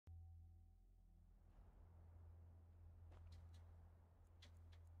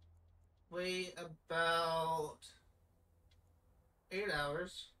wait about 8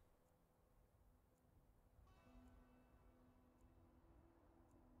 hours.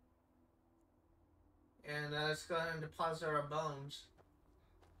 And let's go ahead and deposit our bones.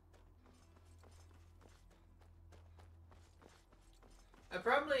 I'm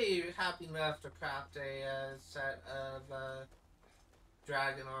probably happy enough to craft a set of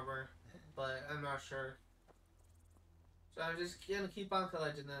dragon armor, but I'm not sure. So I'm just gonna keep on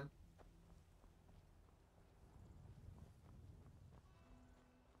collecting them.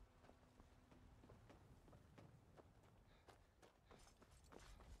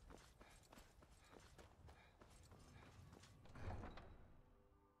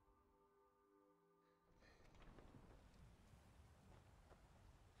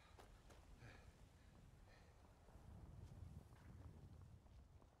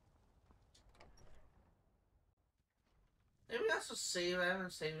 Maybe I should save. I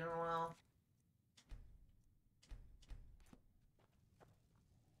haven't saved in a while.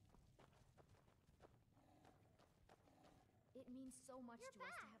 It means so much to us to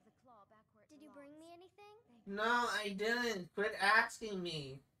have the claw back where it belongs. Did you bring me anything? No, I didn't. Quit asking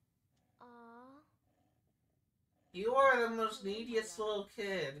me. Aww. You are the most neediest little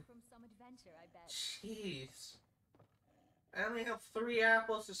kid. From some adventure, I bet. Jeez. I only have 3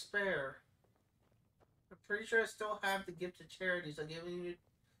 apples to spare. I'm pretty sure I still have to give to charity, so giving you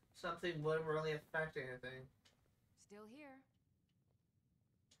something wouldn't really affect anything. Still here.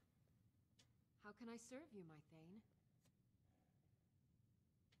 How can I serve you, my Thane?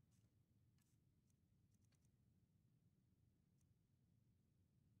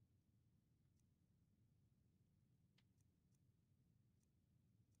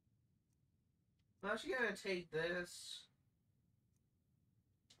 I'm actually gonna take this.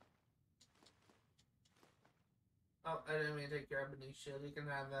 Oh, I didn't mean to take your ebony shield. You can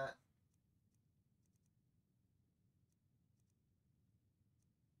have that.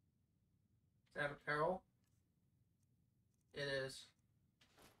 Is that apparel? It is.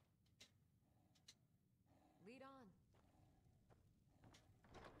 Lead on.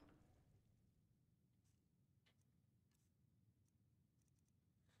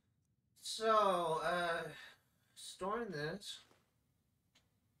 So, storing this.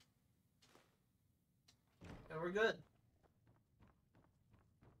 And we're good.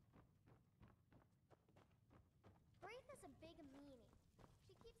 Wraith is a big meanie.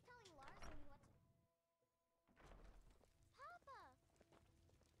 She keeps telling Larson what to... Papa!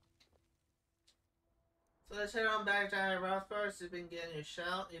 So let's head on back to High Hrothgar. So we've been getting a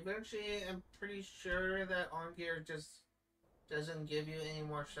shout. Eventually, I'm pretty sure that Armgear just doesn't give you any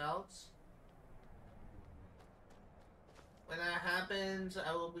more shouts. When that happens,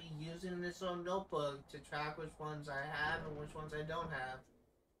 I will be using this little notebook to track which ones I have and which ones I don't have.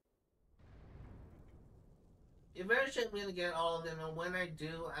 Eventually, I'm going to get all of them, and when I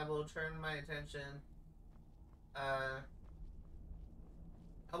do, I will turn my attention,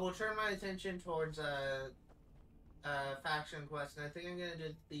 towards, faction quests, and I think I'm going to do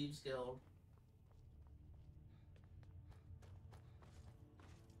the Thieves Guild.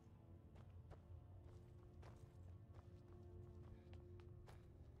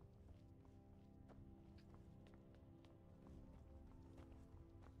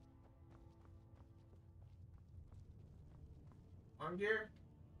 Armgear?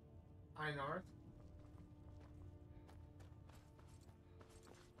 High North?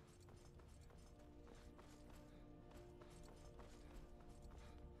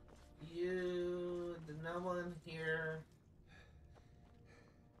 You... the no one here.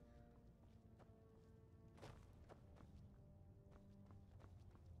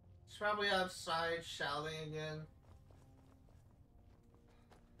 It's probably outside shouting again.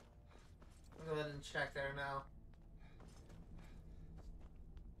 I'll go ahead and check there now.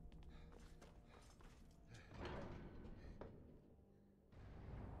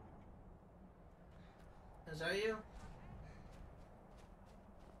 Is that you?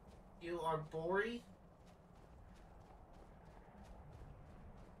 You are Bori?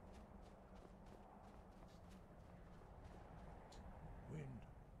 Wind,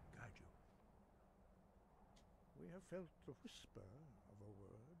 guide you. We have felt the whisper of a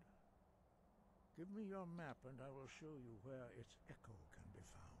word. Give me your map and I will show you where its echo can be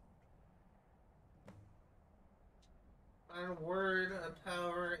found. Find a word of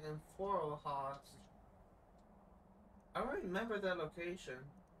power in Forelhost. I don't remember that location.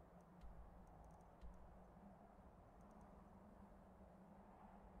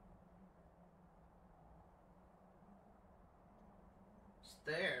 It's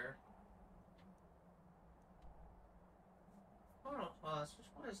there. Forelhost, which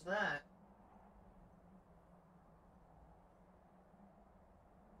one is that?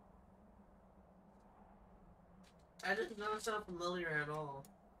 I does not sound familiar at all.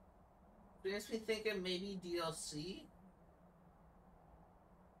 It makes me think it may be DLC.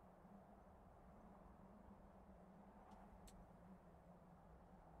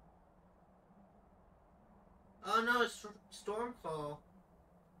 Oh no, it's Stormcall.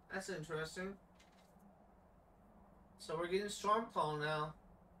 That's interesting. So we're getting Stormcall now.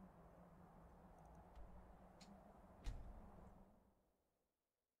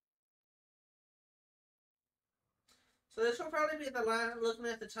 So this will probably be the last, looking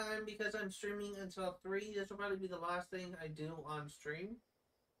at the time, because I'm streaming until 3, this will probably be the last thing I do on stream.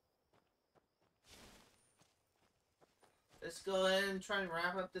 Let's go ahead and try and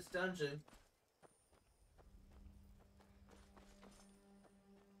wrap up this dungeon.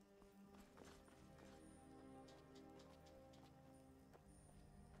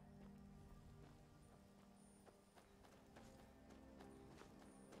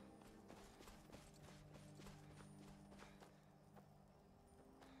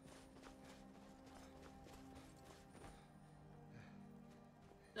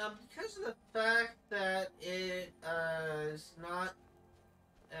 Now, because of the fact that it is not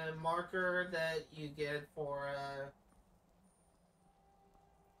a marker that you get for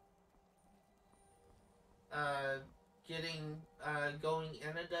going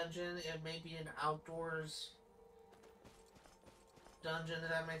in a dungeon, it may be an outdoors dungeon, if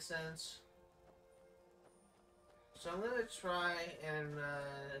that makes sense. So I'm gonna try and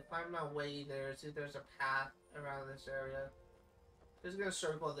find my way there, see if there's a path around this area. Just gonna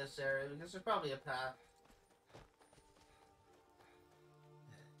circle this area because there's probably a path.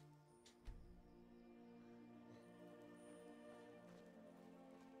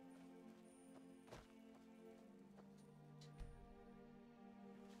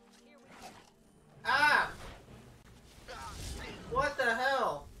 Ah! What the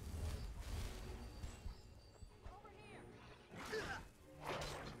hell?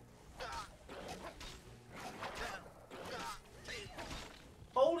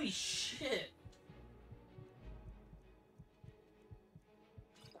 Holy shit!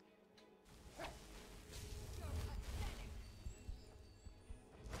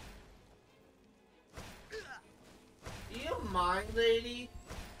 Do you mind, lady?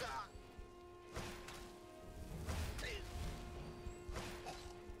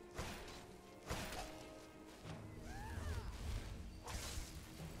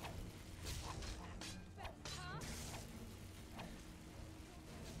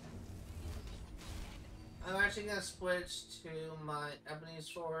 I'm actually gonna switch to my ebony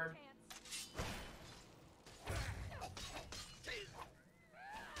sword.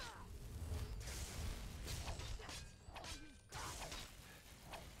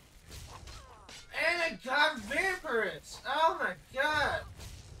 And I got vampires! Oh my god!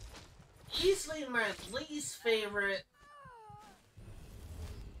 Easily my least favorite.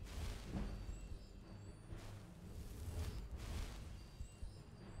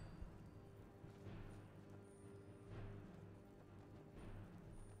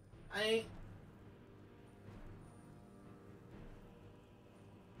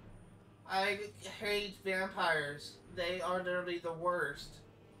 I hate vampires. They are literally the worst.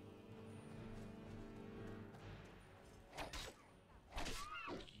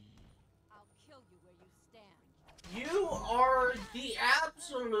 I'll kill you where you stand. You are the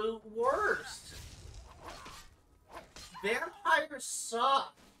absolute worst. Vampires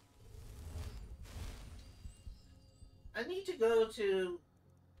suck. I need to go to...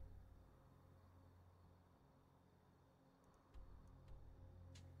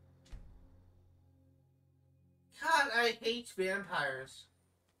 God, I hate vampires.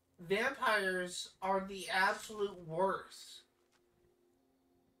 Vampires are the absolute worst.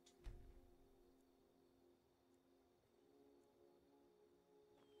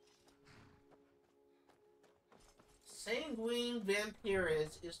 Sanguine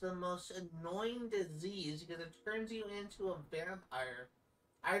vampiris is the most annoying disease because it turns you into a vampire.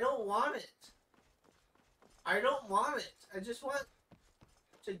 I don't want it. I don't want it. I just want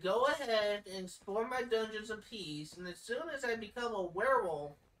to go ahead and explore my dungeons in peace, and as soon as I become a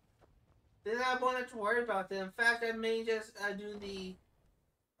werewolf, then I won't have to worry about them. In fact, I may just do the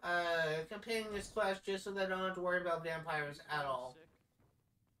companion's quest just so that I don't have to worry about vampires at all.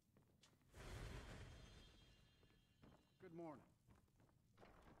 Good morning.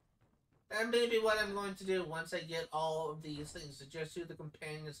 That may be what I'm going to do once I get all of these things, to just do the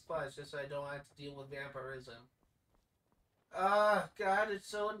companion's quest just so I don't have to deal with vampirism. God, it's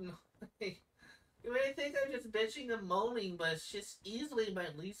so annoying. You may think I'm just bitching and moaning, but it's just easily my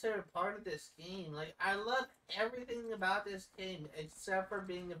least favorite part of this game. Like, I love everything about this game except for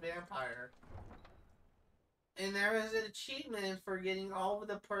being a vampire. And there is an achievement for getting all of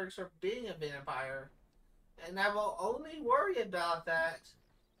the perks of being a vampire. And I will only worry about that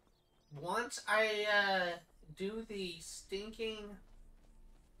once I do the stinking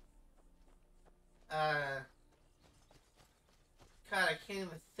God, I can't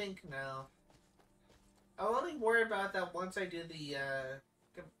even think now. I'll only worry about that once I do the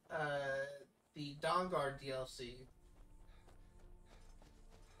Dawnguard DLC.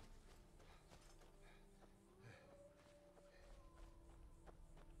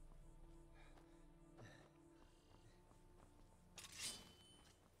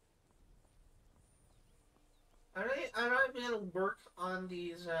 I'm not gonna work on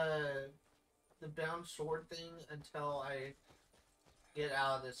these the bound sword thing until I get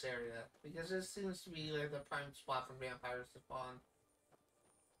out of this area, because this seems to be like the prime spot for vampires to spawn.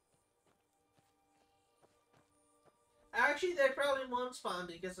 Actually, they probably won't spawn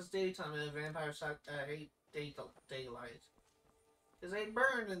because it's daytime and vampires hate daylight. Because they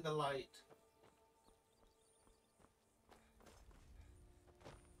burn in the light.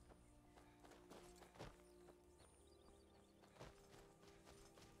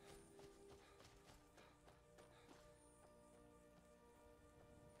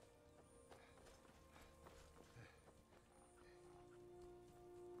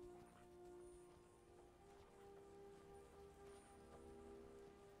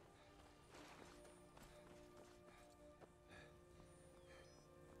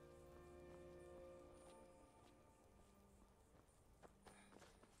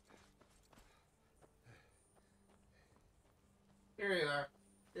 Here we are.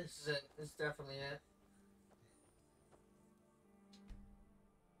 This is it. This is definitely it.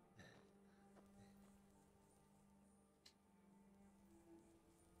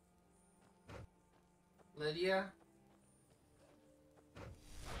 Lydia?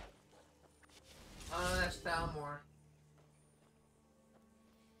 Oh, that's Thalmor.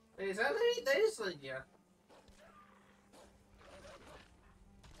 Wait, is that Lydia? That is Lydia.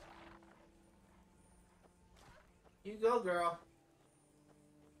 You go, girl.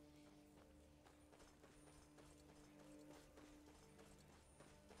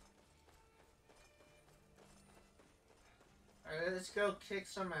 Alright, let's go kick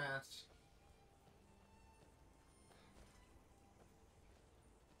some ass.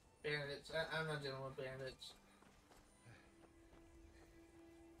 Bandits. I'm not dealing with bandits.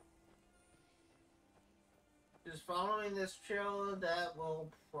 Just following this trail that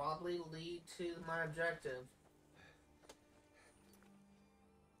will probably lead to my objective.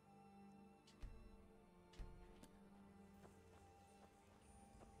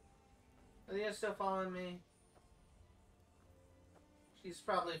 Are they still following me? She's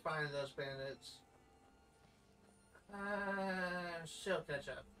probably finding those bandits. She'll catch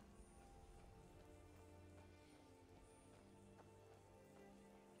up.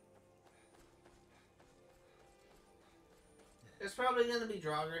 There's probably gonna be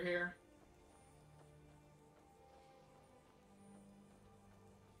Draugr here.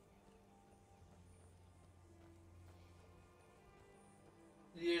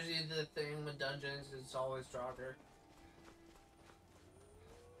 Usually the thing with dungeons is always Draugr.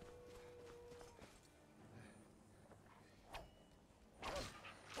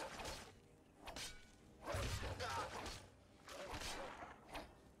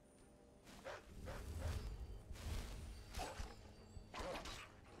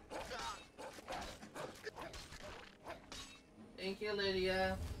 Thank you,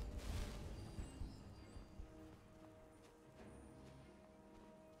 Lydia.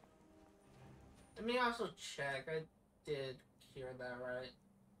 Let me also check. I did hear that right.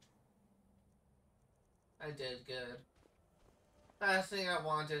 I did good. Last thing I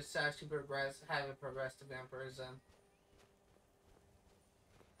wanted is to actually have it progress to vampirism.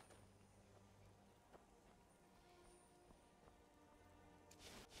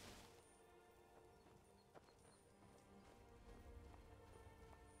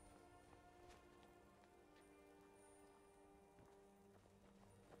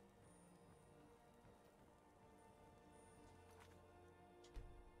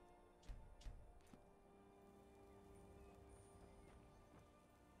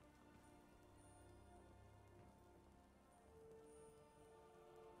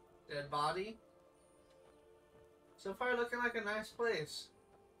 Dead body. So far looking like a nice place.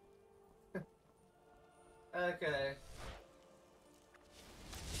 Okay.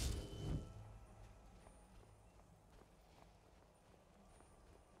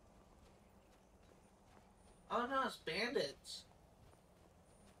 Oh no, it's bandits.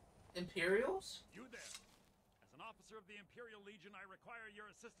 Imperials? You there. As an officer of the Imperial Legion, I require your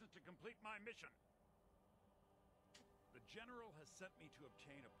assistance to complete my mission. The general has sent me to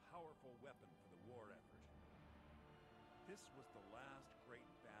obtain a powerful weapon for the war effort. This was the last great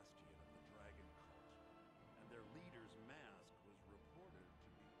bastion of the dragon cult, and their leader's mask was reported to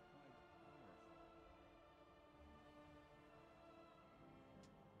be quite powerful.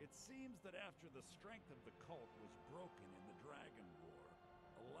 It seems that after the strength of the cult was broken in the Dragon War,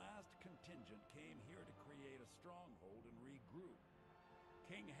 a last contingent came here to create a stronghold and regroup.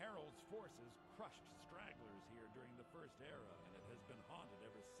 King Harold's forces crushed stragglers here during the First Era, and it has been haunted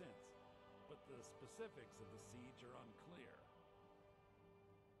ever since. But the specifics of the siege are unclear.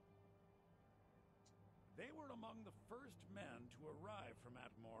 They were among the first men to arrive from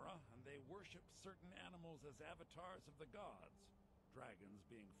Atmora, and they worshipped certain animals as avatars of the gods, dragons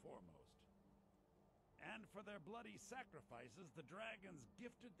being foremost. And for their bloody sacrifices, the dragons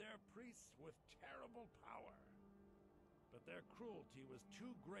gifted their priests with terrible power. But their cruelty was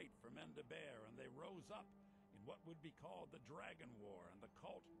too great for men to bear, and they rose up in what would be called the Dragon War, and the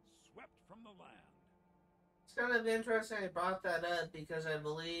cult swept from the land. It's kind of interesting I brought that up because I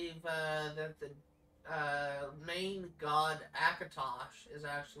believe that the main god Akatosh is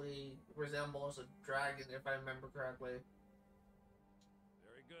actually resembles a dragon, if I remember correctly.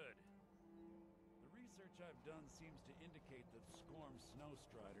 Very good. The research I've done seems to indicate that Skorm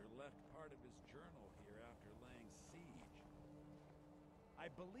Snowstrider left part of his journal here after laying siege. I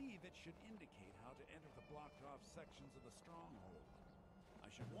believe it should indicate how to enter the blocked-off sections of the stronghold.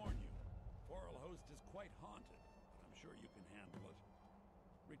 I should warn you, Forelhost is quite haunted, but I'm sure you can handle it.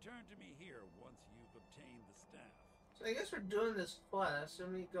 Return to me here once you've obtained the staff. So I guess we're doing this quest.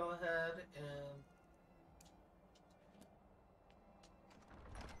 Let me go ahead and...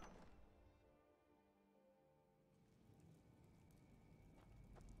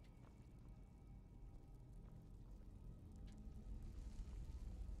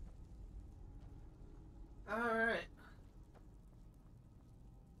 Alright.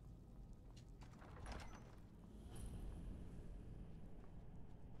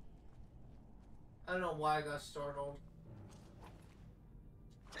 I don't know why I got startled.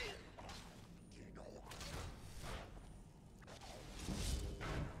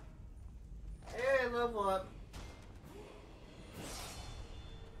 Hey, level up.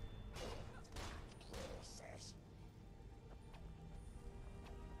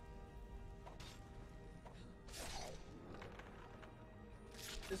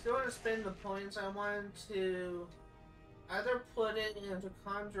 Just going to spend the points I want to either put it into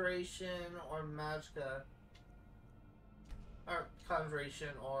Conjuration or Magicka. Or Conjuration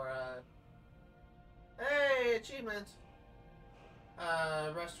or, hey, achievement!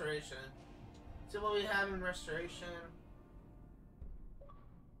 Restoration. See what we have in Restoration.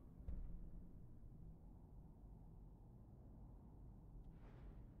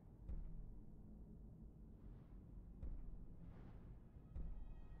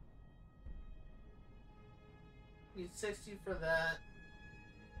 Need 60 for that.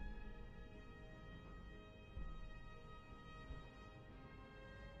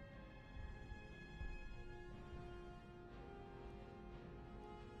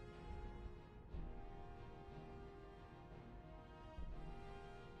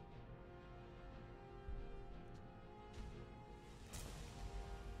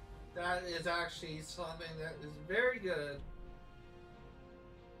 That is actually something that is very good.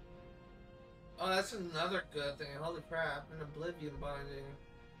 Oh, that's another good thing. Holy crap, an Oblivion binding.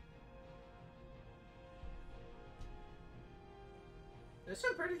 There's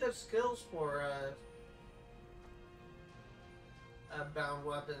some pretty good skills for bound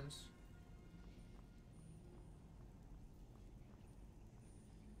weapons.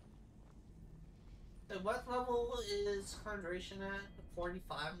 And what level is Conjuration at?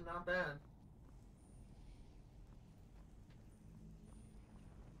 45, not bad.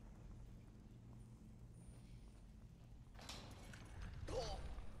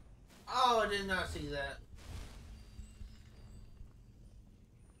 Oh, I did not see that.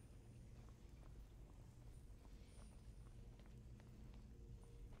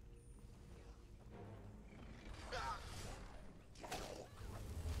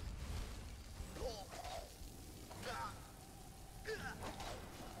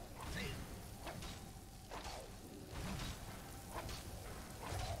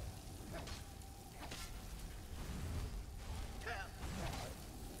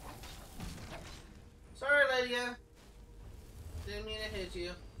 Sorry, Lydia. Didn't mean to hit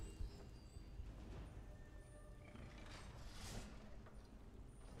you.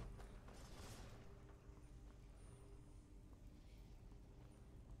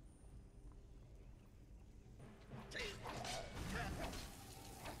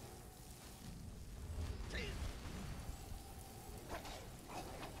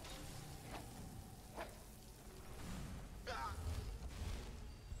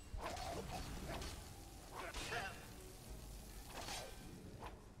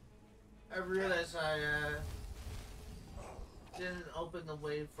 realized I didn't open the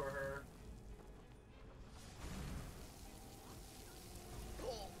way for her.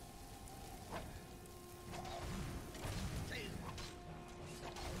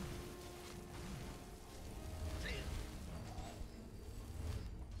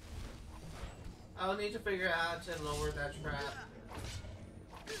 I'll need to figure out how to lower that trap.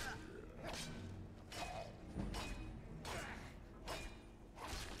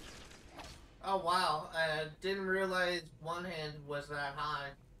 Oh wow, I didn't realize one hand was that high.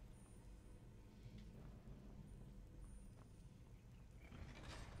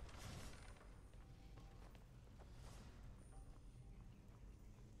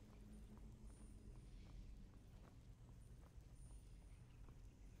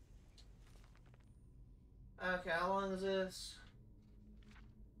 Okay, how long is this?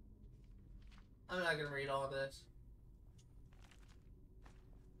 I'm not gonna read all this.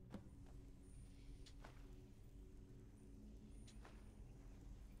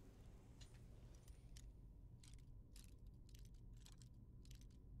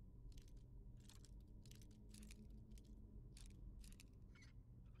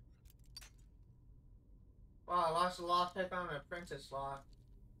 Wow, I lost a lockpick on an apprentice lock.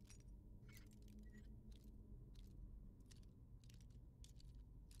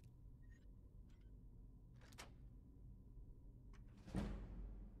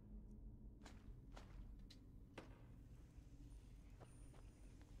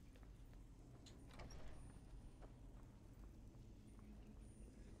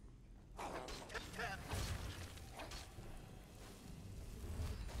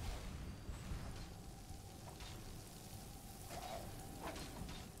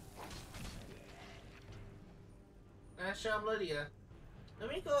 Nice job, Lydia. Let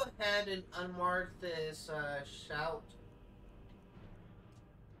me go ahead and unmark this shout.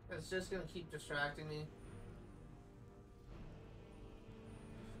 It's just gonna keep distracting me.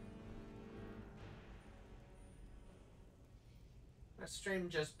 My stream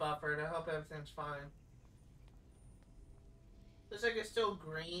just buffered. I hope everything's fine. Looks like it's still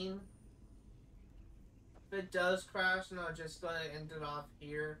green. If it does crash, then I'll just go ahead and end it off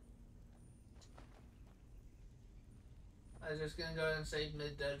here. I was just gonna go ahead and save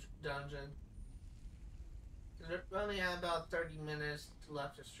mid-dungeon. We only have about 30 minutes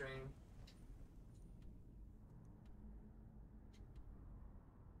left to stream.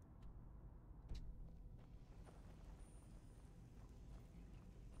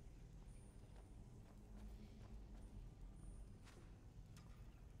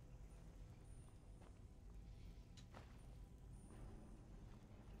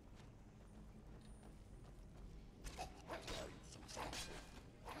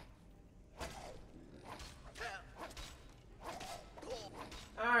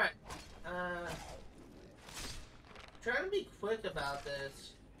 Alright, trying to be quick about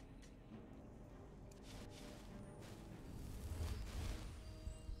this.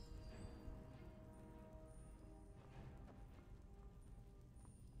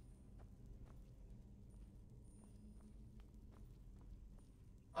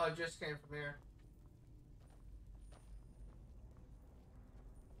 Oh, it just came from here.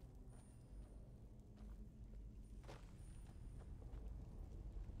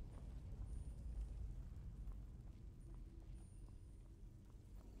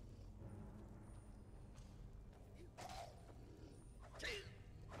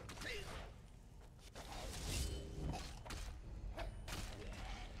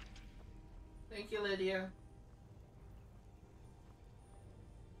 Thank you, Lydia.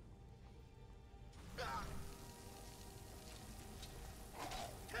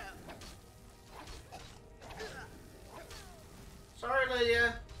 Sorry,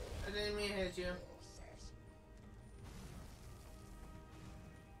 Lydia. I didn't mean to hit you.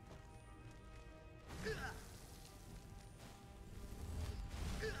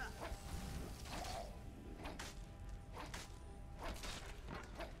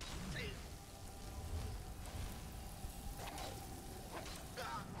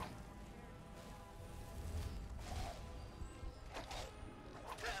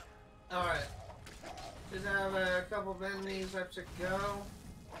 Alright. Just have a couple of enemies left to go.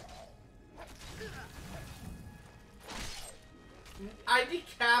 I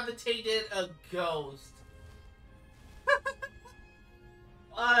decapitated a ghost.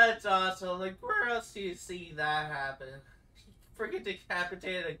 Oh, that's awesome. Like, where else do you see that happen? Freaking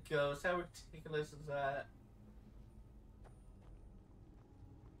decapitated a ghost. How ridiculous is that?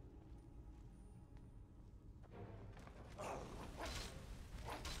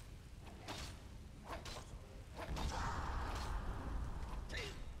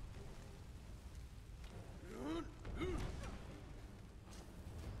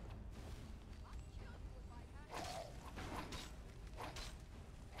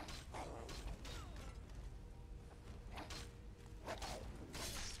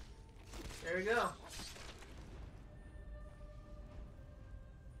 we go.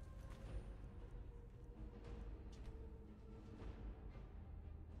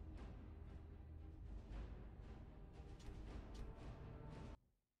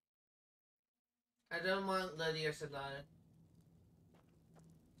 I don't want Lydia to die.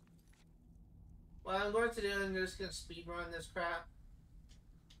 What I'm going to do, I'm just going to speedrun this crap.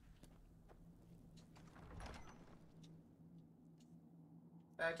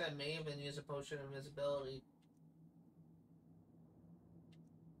 In fact, I may even use a potion of invisibility.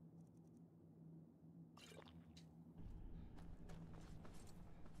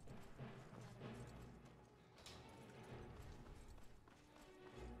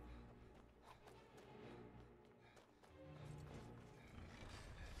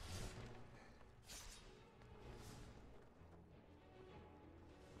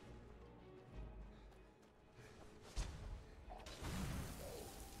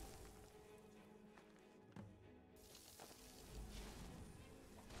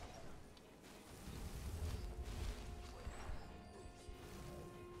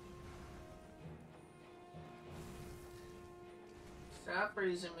 Stop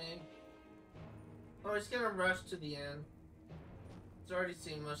freezing me. Oh, he's gonna rush to the end. He's already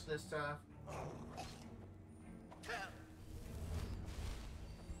seen most of this stuff.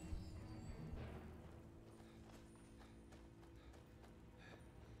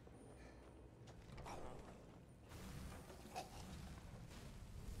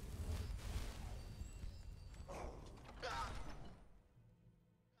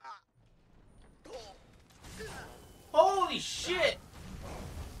 Holy shit!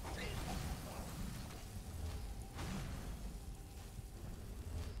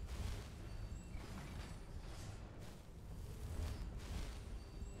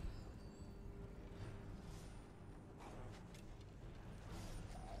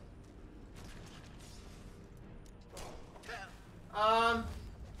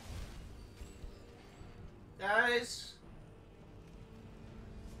 Guys.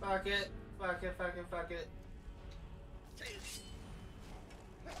 Fuck it. Fuck it, fuck it, fuck it.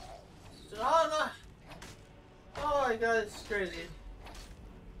 Oh no! Oh my god, it's crazy.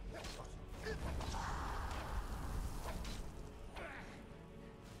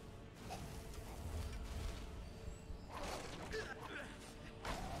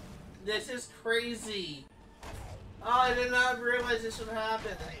 This is crazy. Oh, I did not realize this would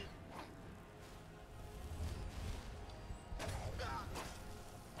happen.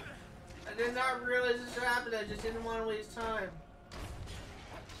 I did not realize this would happen. I just didn't want to waste time.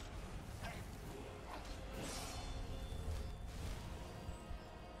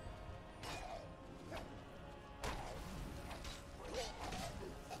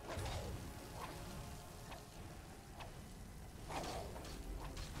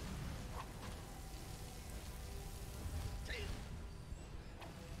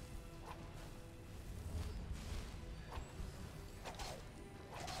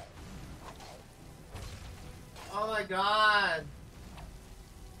 Oh my god.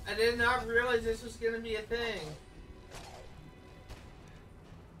 I did not realize this was gonna be a thing.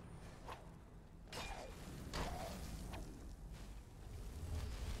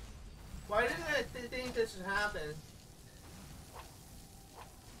 Why didn't I think this would happen?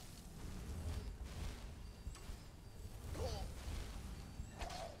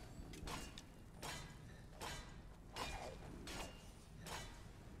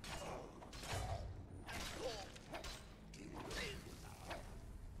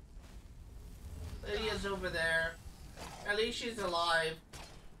 Lydia's over there. At least she's alive.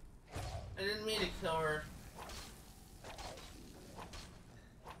 I didn't mean to kill her.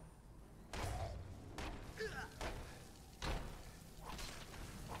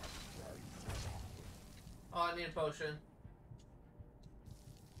 Oh, I need a potion.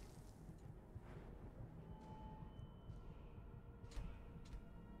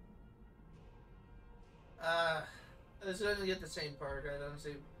 I was gonna get the same part. I don't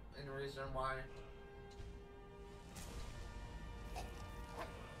see any reason why.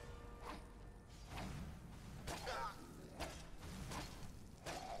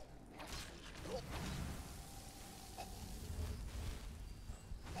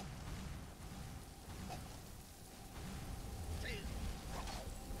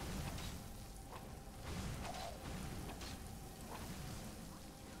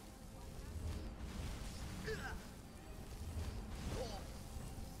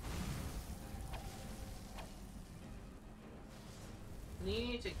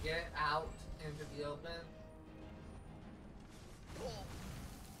 Need to get out into the open.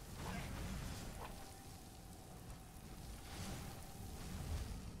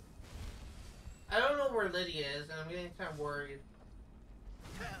 know where Lydia is, and I'm getting kind of worried.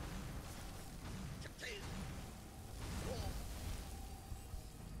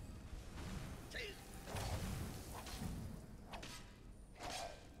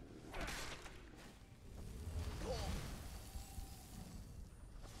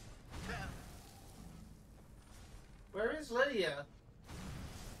 Where is Lydia?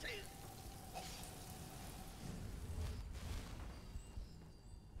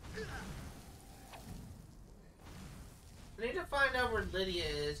 I need to find out where Lydia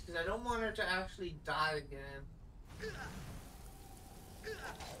is, because I don't want her to actually die again.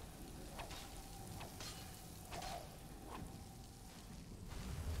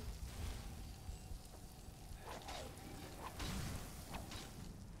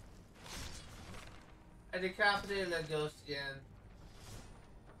 I decapitated that ghost again.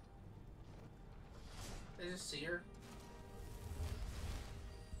 Did I just see her?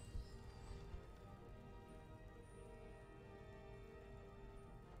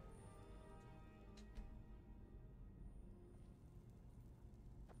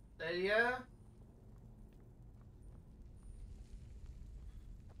 Lydia?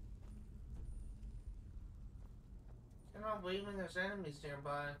 Cannot wait when there's enemies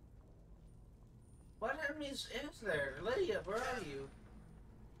nearby. What enemies is there? Lydia, where are you?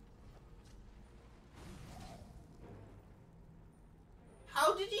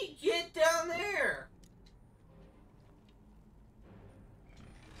 How did he get down there?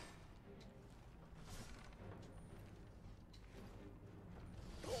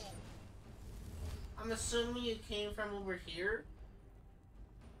 I'm assuming you came from over here?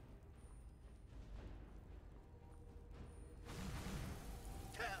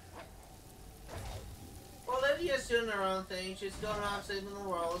 Well, Lydia's doing her own thing. She's going around saving the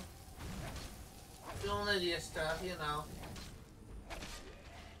world. Doing Lydia stuff, you know.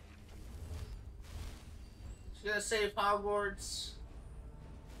 She's gonna save Hogwarts.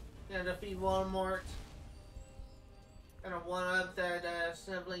 Gonna defeat Voldemort. Gonna one-up that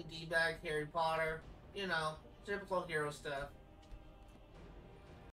sniveling D-bag Harry Potter. You know, typical hero stuff.